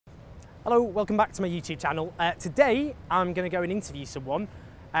Hello, welcome back to my YouTube channel. Today I'm going to go and interview someone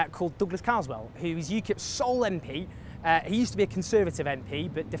called Douglas Carswell, who is Ukip's sole MP. He used to be a Conservative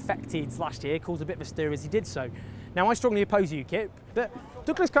MP but defected last year, caused a bit of a stir as he did so. Now I strongly oppose Ukip, but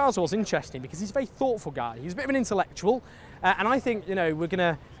Douglas Carswell's interesting because he's a very thoughtful guy. He's a bit of an intellectual, and I think we're going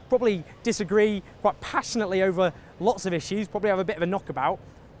to probably disagree quite passionately over lots of issues, probably have a bit of a knockabout,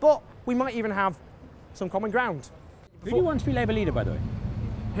 but we might even have some common ground. Who do you want to be Labour leader, by the way?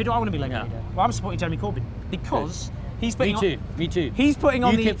 Who do I want to be Labour leader? Well, I'm supporting Jeremy Corbyn because he's putting Me too. He's putting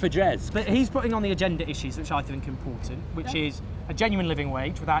on Ukip for Jez. But he's putting on the agenda issues which I think are important, which is a genuine living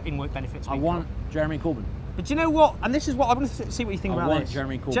wage without in-work benefits. I want Jeremy Corbyn. But do you know what? And this is what I want to see what you think about this.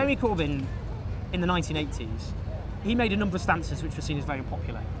 Jeremy Corbyn. Jeremy Corbyn, in the 1980s, he made a number of stances which were seen as very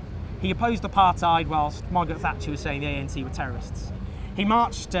unpopular. He opposed apartheid whilst Margaret Thatcher was saying the ANC were terrorists. He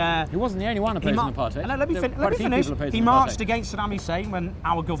marched... he wasn't the only one opposing apartheid. Let me finish. He marched against Saddam Hussein when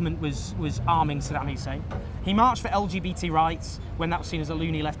our government was arming Saddam Hussein. He marched for LGBT rights when that was seen as a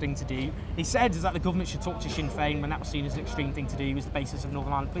loony left thing to do. He said that the government should talk to Sinn Féin when that was seen as an extreme thing to do. It was the basis of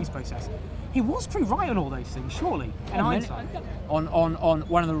Northern Ireland police process. He was pretty right on all those things, surely, in hindsight. On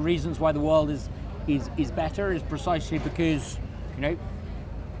one of the reasons why the world is better is precisely because,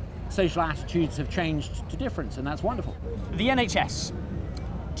 social attitudes have changed to difference, and that's wonderful. The NHS.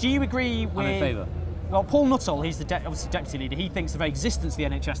 Do you agree with... I'm in favour. Well, Paul Nuttall, he's the obviously deputy leader, he thinks the very existence of the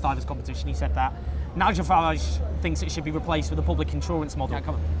NHS divers competition, he said that. Nigel Farage thinks it should be replaced with a public insurance model. Yeah,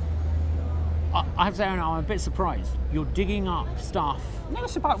 come on. I have to say, I'm a bit surprised. You're digging up stuff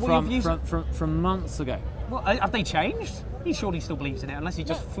from months ago. Well, have they changed? He surely still believes in it, unless he's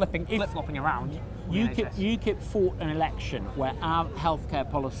just flip-flopping around. UKIP fought an election where our healthcare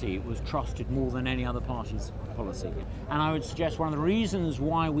policy was trusted more than any other party's policy. And I would suggest one of the reasons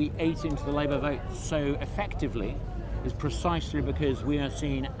why we ate into the Labour vote so effectively is precisely because we are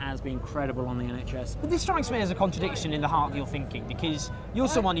seen as being credible on the NHS. But this strikes me as a contradiction in the heart of your thinking, because you're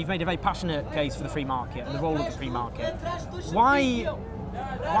someone who've made a very passionate case for the free market and the role of the free market.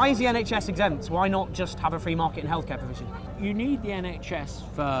 Why is the NHS exempt? Why not just have a free market in healthcare provision? You need the NHS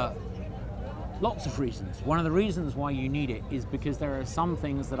for lots of reasons. One of the reasons why you need it is because there are some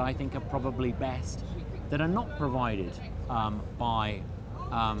things that I think are probably best that are not provided by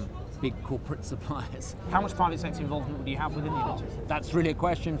big corporate suppliers. How much private sector involvement would you have within the NHS? That's really a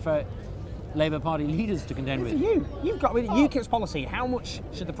question for Labour Party leaders to contend with. You've got with UKIP's policy. How much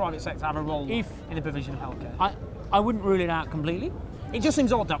should the private sector have a role in the provision of healthcare? I wouldn't rule it out completely. It just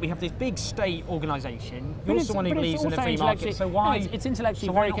seems odd that we have this big state organisation. You're someone who believes in the free market. So why? No, it's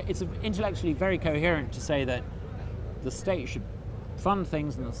intellectually very coherent to say that the state should fund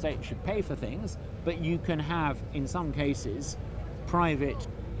things and the state should pay for things, but you can have, in some cases, private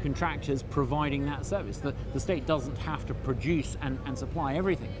contractors providing that service. The state doesn't have to produce and supply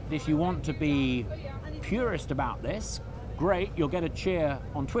everything. If you want to be purist about this, great, you'll get a cheer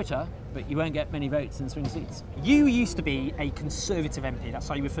on Twitter, but you won't get many votes in swing seats. You used to be a Conservative MP, that's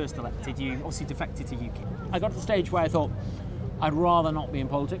how you were first elected. You obviously defected to UKIP. I got to the stage where I thought I'd rather not be in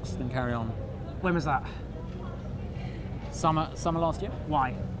politics than carry on. When was that? Summer last year.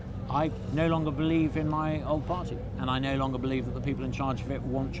 Why? I no longer believe in my old party, and I no longer believe that the people in charge of it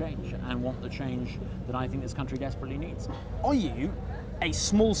want change and want the change that I think this country desperately needs. Are you a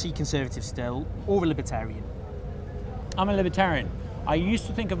small C Conservative still, or a Libertarian? I'm a Libertarian. I used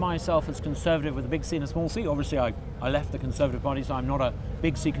to think of myself as Conservative with a big C and a small c. Obviously, I left the Conservative Party, so I'm not a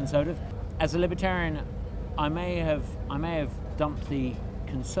big C Conservative. As a Libertarian, I may have dumped the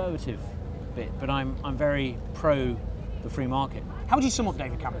Conservative bit, but I'm very pro the free market. How would you sum up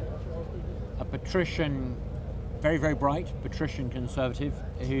David Cameron? A patrician, very, very bright patrician Conservative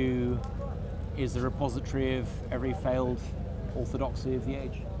who is the repository of every failed orthodoxy of the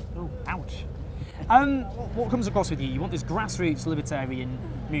age. Oh, ouch. What comes across with you? You want this grassroots libertarian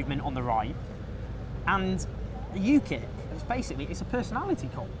movement on the right, and UKIP, it's a personality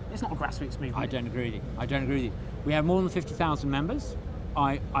cult. It's not a grassroots movement. I don't agree with you. We have more than 50,000 members.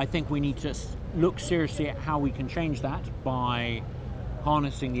 I think we need to look seriously at how we can change that by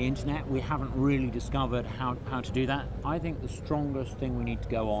harnessing the internet. We haven't really discovered how to do that. I think the strongest thing we need to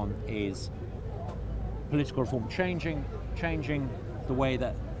go on is political reform, changing the way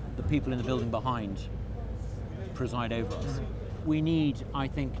that the people in the building behind preside over us. We need, I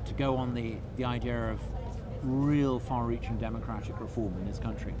think, to go on the idea of real far-reaching democratic reform in this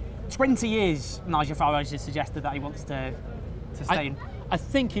country. 20 years, Nigel Farage has suggested that he wants to stay in. I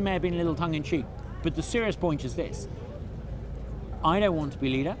think he may have been a little tongue-in-cheek, but the serious point is this. I don't want to be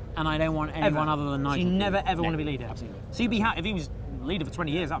leader, and I don't want anyone other than Nigel. So you never ever want to be leader? Absolutely. So you'd be happy if he was leader for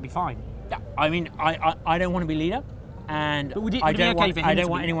 20 years, that'd be fine. Yeah, I mean, I don't want to be leader, and But would it I be don't okay want, for him I to don't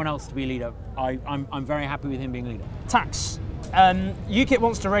be- want anyone else to be leader. I'm very happy with him being leader. Tax. Ukip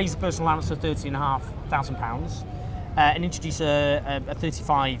wants to raise the personal allowance to £30,500 and introduce a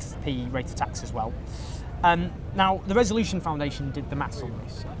 35p rate of tax as well. Now, the Resolution Foundation did the maths on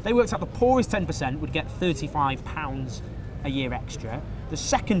this. They worked out the poorest 10% would get £35 a year extra. The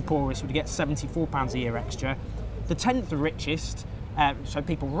second poorest would get £74 a year extra. The 10th richest, so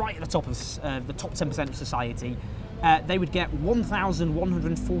people right at the top of the top 10% of society, they would get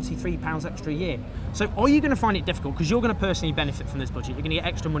 £1,143 extra a year. So are you going to find it difficult, because you're going to personally benefit from this budget, you're going to get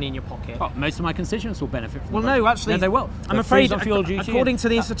extra money in your pocket? Well, most of my constituents will benefit from Well, the budget. no, actually, No, they will. I'm The afraid, freeze on fuel duty according and- to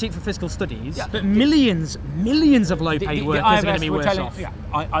the Institute for Fiscal Studies, Yeah. that millions of low-paid workers are going to be were worse telling- off. Yeah,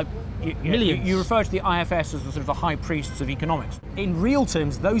 Millions. You refer to the IFS as the sort of the high priests of economics. In real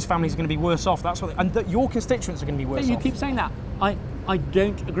terms, those families are going to be worse off. That's what, and your constituents are going to be worse You off. keep saying that. I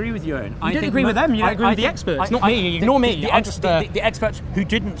don't agree with you, Owen. You don't agree with them, you don't agree with the experts. Not me, ignore me. I'm just, the experts who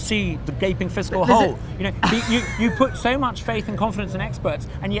didn't see the gaping fiscal hole. You know, you put so much faith and confidence in experts,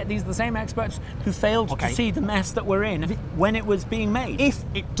 and yet these are the same experts who failed to see the mess that we're in when it was being made. If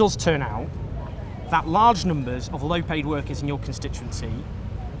it does turn out that large numbers of low-paid workers in your constituency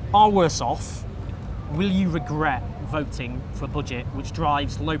are worse off, will you regret voting for a budget which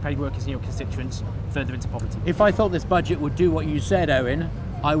drives low-paid workers in your constituents further into poverty? If I thought this budget would do what you said, Owen,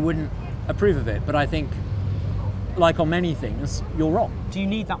 I wouldn't approve of it. But I think, like on many things, you're wrong. Do you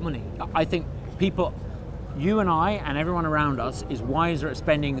need that money? I think people, you and I and everyone around us is wiser at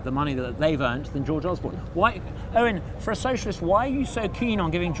spending the money that they've earned than George Osborne. Why, Owen, for a socialist, why are you so keen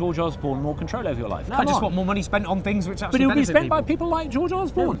on giving George Osborne more control over your life? No, I just want more money spent on things which actually But it will be benefit spent people. by people like George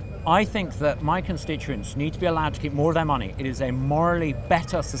Osborne. Yeah. I think that my constituents need to be allowed to keep more of their money. It is a morally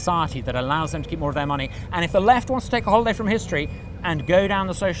better society that allows them to keep more of their money. And if the left wants to take a holiday from history and go down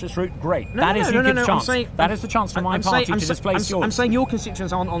the socialist route, great. That is Ukip's chance. That is the chance for my party to displace yours. I'm saying your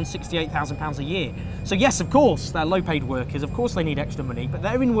constituents aren't on £68,000 a year. So yes, of course, they're low-paid workers. Of course they need extra money, but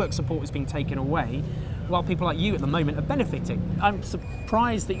their in-work support is being taken away while people like you at the moment are benefiting. I'm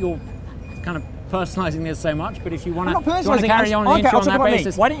surprised that you're kind of personalising this so much, but if you want to personalising, carry on okay, on that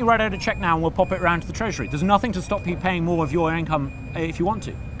basis, why don't you write out a cheque now and we'll pop it round to the Treasury? There's nothing to stop you paying more of your income if you want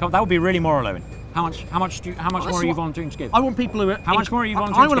to. That would be really moral, Owen. How much more are you volunteering to give? I want people who are... How much more are you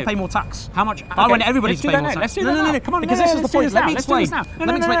volunteering to give? I want to pay more tax. How much? I want everybody to pay more tax. Let's do that now. Come on, because this is the point. Let me explain. Let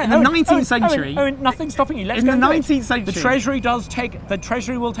me explain. In the 19th century... Owen, nothing's stopping you. In the 19th century... The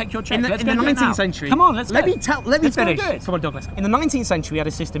Treasury will take your cheque. In the 19th century... Come on, let's let me finish. Come on, Douglas. In the 19th century, we had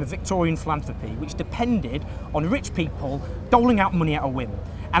a system of Victorian philanthropy which depended on rich people doling out money at a whim.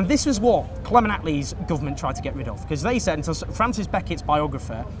 And this was what Clement Attlee's government tried to get rid of, because they said, until Francis Beckett's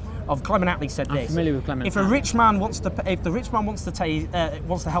biographer of Clement Attlee said this: I'm familiar with Clement. If the rich man wants to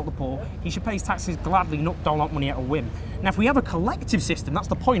help the poor, he should pay his taxes gladly, not dole out money at a whim. Now, if we have a collective system, that's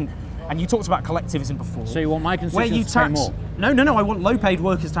the point. And you talked about collectivism before. So you want my constituents to pay more? No. I want low-paid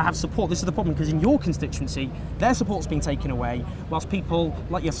workers to have support. This is the problem, because in your constituency, their support's been taken away, whilst people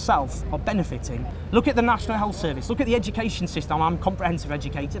like yourself are benefiting. Look at the National Health Service. Look at the education system. I'm comprehensive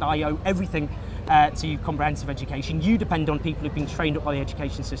educated. I owe everything to comprehensive education. You depend on people who've been trained up by the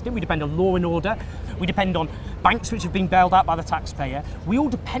education system. We depend on law and order. We depend on banks which have been bailed out by the taxpayer. We all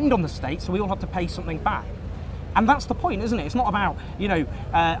depend on the state, so we all have to pay something back. And that's the point, isn't it? It's not about,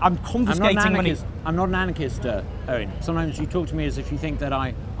 I'm confiscating money. I'm not an anarchist, Owen. Sometimes you talk to me as if you think that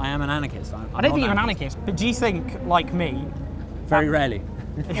I am an anarchist. I don't think you're an anarchist, but do you think, like me... Very rarely.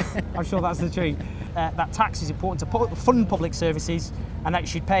 I'm sure that's the truth. That tax is important to fund public services, and that you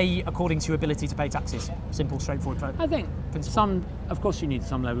should pay according to your ability to pay taxes. Simple, straightforward. I think of course you need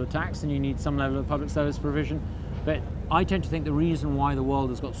some level of tax and you need some level of public service provision, but I tend to think the reason why the world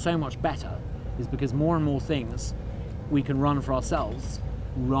has got so much better is because more and more things we can run for ourselves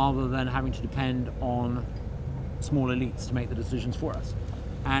rather than having to depend on small elites to make the decisions for us.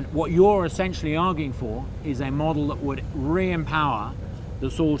 And what you're essentially arguing for is a model that would re-empower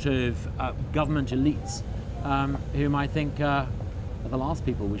the sort of government elites whom I think are the last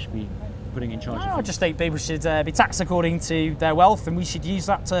people we should be putting in charge of. I just think people should be taxed according to their wealth, and we should use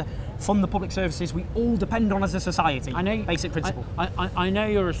that to fund the public services we all depend on as a society. I know, basic principle. I know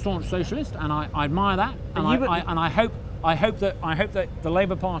you're a staunch socialist, and I admire that, and I hope that the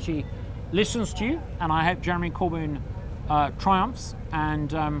Labour Party listens to you, and I hope Jeremy Corbyn triumphs,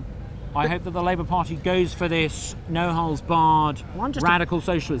 and I hope that the Labour Party goes for this no-holds-barred radical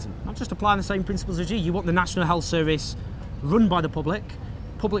socialism. I'm just applying the same principles as you. You want the National Health Service run by the public,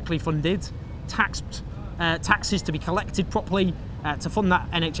 publicly funded, taxes to be collected properly to fund that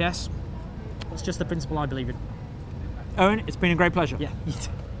NHS. That's just the principle I believe in. Owen, it's been a great pleasure. Yeah, you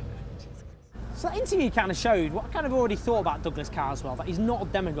too. So that interview kind of showed what I kind of already thought about Douglas Carswell, that he's not a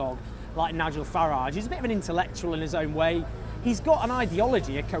demagogue like Nigel Farage. He's a bit of an intellectual in his own way. He's got an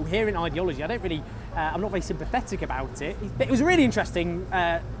ideology, a coherent ideology. I'm not very sympathetic about it. It was really interesting,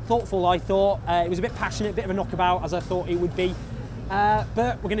 thoughtful, I thought. It was a bit passionate, a bit of a knockabout, as I thought it would be. But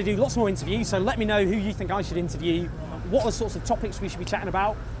we're going to do lots more interviews, so let me know who you think I should interview, what are the sorts of topics we should be chatting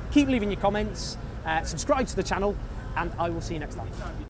about. Keep leaving your comments, subscribe to the channel, and I will see you next time.